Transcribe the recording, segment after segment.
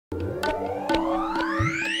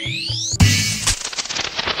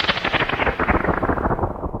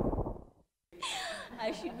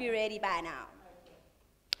by now.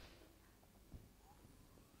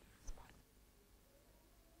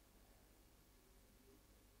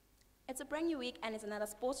 It's a brand new week, and it's another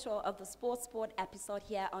sports show of the Sport episode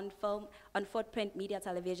here on Footprint Media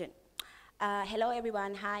Television. Hello,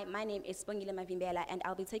 everyone. Hi, my name is Spongile Mavimbela, and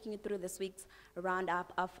I'll be taking you through this week's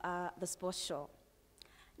roundup of the sports show.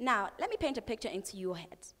 Now, let me paint a picture into your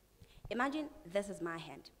head. Imagine this is my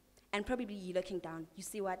hand, and probably you're looking down. You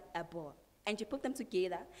see what? A ball. And you put them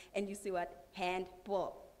together, and you see what?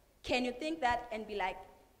 Handball. Can you think that and be like,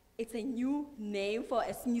 it's a new name for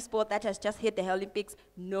a new sport that has just hit the Olympics?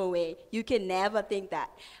 No way. You can never think that.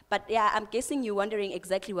 But yeah, I'm guessing you're wondering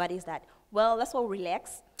exactly what is that. Well, let's all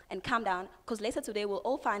relax and calm down, because later today we'll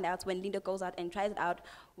all find out when Linda goes out and tries it out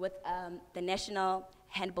with the national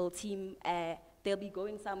handball team. They'll be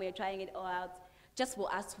going somewhere, trying it all out, just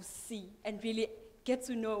for us to see and really get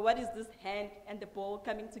to know what is this hand and the ball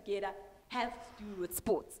coming together have to do with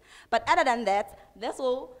sports. But other than that, that's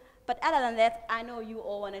all. But other than that, I know you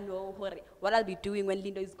all want to know what I'll be doing when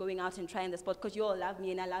Linda is going out and trying the sport, because you all love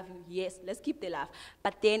me and I love you. Yes, let's keep the laugh.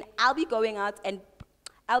 But then I'll be going out and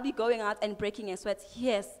breaking a sweat.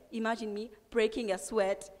 Yes, imagine me breaking a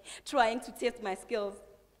sweat, trying to test my skills.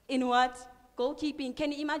 In what? Goalkeeping.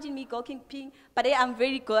 Can you imagine me goalkeeping? But yeah, I'm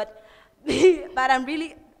very good. But I'm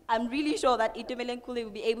really sure that Itumeleng Kule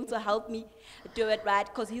will be able to help me do it right,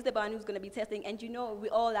 because he's the one who's going to be testing. And you know, we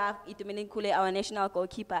all love Itumeleng Kule, our national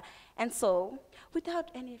goalkeeper. And so,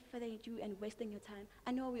 without any further ado and wasting your time,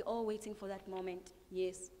 I know we're all waiting for that moment.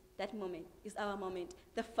 Yes, that moment is our moment.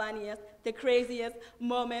 The funniest, the craziest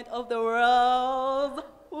moment of the world's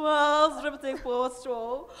Riveting Sports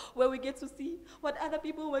Show, where we get to see what other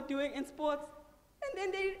people were doing in sports. And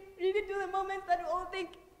then they really do the moments that we all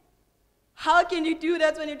think, how can you do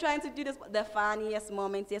that when you're trying to do this? The funniest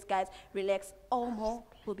moments. Yes, guys, relax. Omo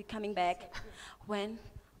will be coming back when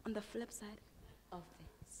on the flip side of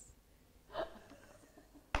this.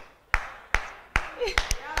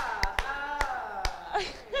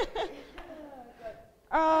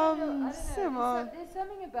 Simon. There's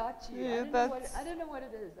something about you. Yeah, I don't know what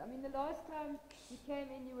it is. I mean, the last time you came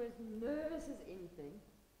in, you were as nervous as anything,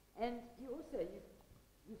 and you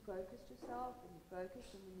focused yourself, and you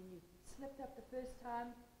focused, and then you slipped up the first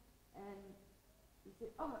time, and you said,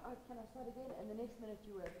 oh, can I start again? And the next minute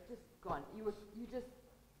you were just gone. You just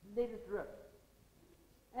let it rip.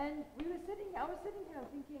 And I was sitting here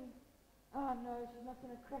thinking, oh no, she's not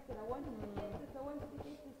going to crack it. I wanted to get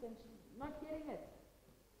this, and she's not getting it.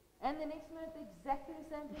 And the next minute, exactly the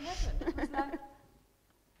same thing happened. It was like,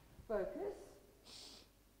 focus,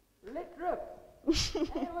 let rip.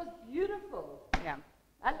 And it was beautiful. Yeah.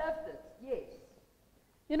 I loved it, yes.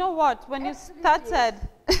 You know what? When Absolutely, you started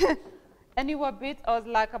and you were a bit, I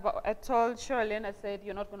told Sherilyn, I said,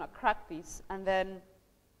 you're not going to crack this. And then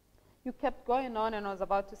you kept going on, and I was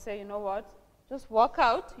about to say, you know what? Just walk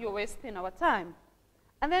out. You're wasting our time.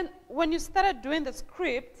 And then when you started doing the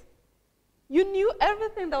script, you knew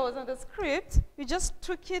everything that was on the script. You just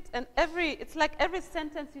took it, and it's like every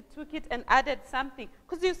sentence you took it and added something.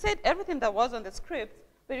 Because you said everything that was on the script,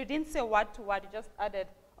 but you didn't say word to word. You just added,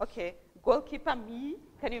 okay, goalkeeper me.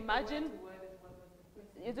 Can you imagine?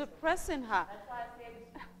 You're just pressing her. That's why I said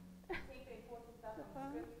take the important stuff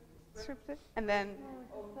from the Scripted. And then,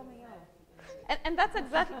 and that's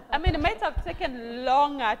exactly, I mean, it might have taken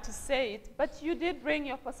longer to say it, but you did bring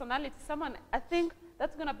your personality. I think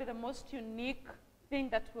that's going to be the most unique thing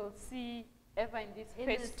that we'll see ever in this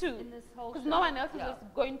phase two. Because no one else is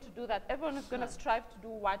just going to do that. Everyone is going to strive to do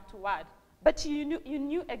word to word. But you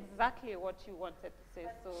knew exactly what you wanted to say.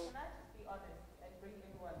 But so can I just be honest and bring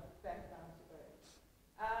everyone back down to earth?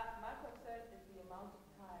 My concern is the amount of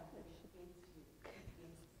time that we spend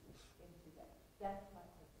into that. That's my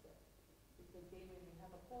concern. Because then when we have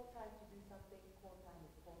a call time to do something, call time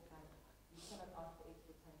is call time. You cannot ask for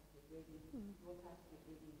extra time to get ready. Your time to get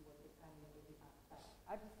ready is what the time you're ready outside.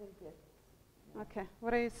 I just think yes. okay,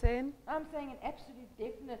 what are you saying? I'm saying an absolute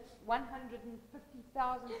definite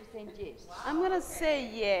 150,000% yes. Wow, I'm going to say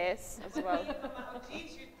yes as well. Oh,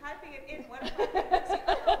 geez, you're typing it in. What if I convince you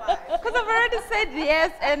otherwise? Because I've already said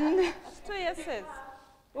yes, and it's 2 yeses.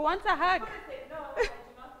 You want a hug? I said no, I do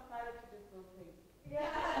not decide to just go crazy. Yeah.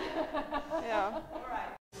 Yeah. All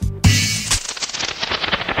right.